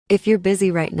If you're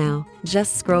busy right now,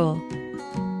 just scroll.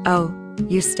 Oh,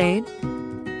 you stayed?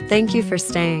 Thank you for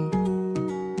staying.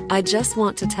 I just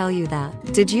want to tell you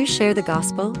that. Did you share the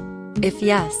gospel? If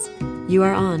yes, you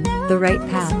are on the right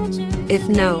path. If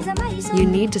no, you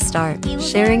need to start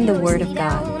sharing the word of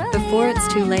God before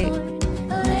it's too late.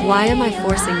 Why am I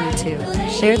forcing you to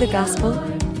share the gospel?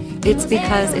 It's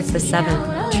because if the 7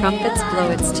 trumpets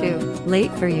blow, it's too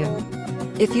late for you.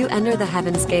 If you enter the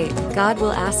heaven's gate, God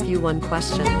will ask you one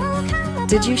question.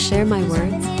 Did you share my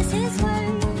words?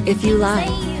 If you lie,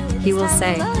 he will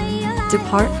say,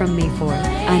 depart from me, for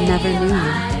I never knew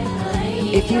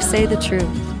you. If you say the truth,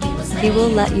 he will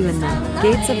let you in the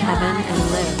gates of heaven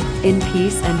and live in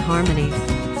peace and harmony.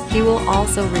 He will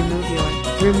also remove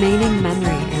your remaining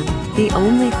memory, and the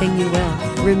only thing you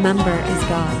will remember is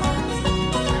God.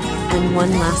 And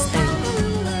one last thing.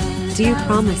 Do you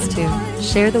promise to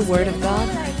share the word of God?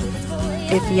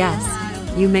 If yes,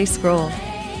 you may scroll.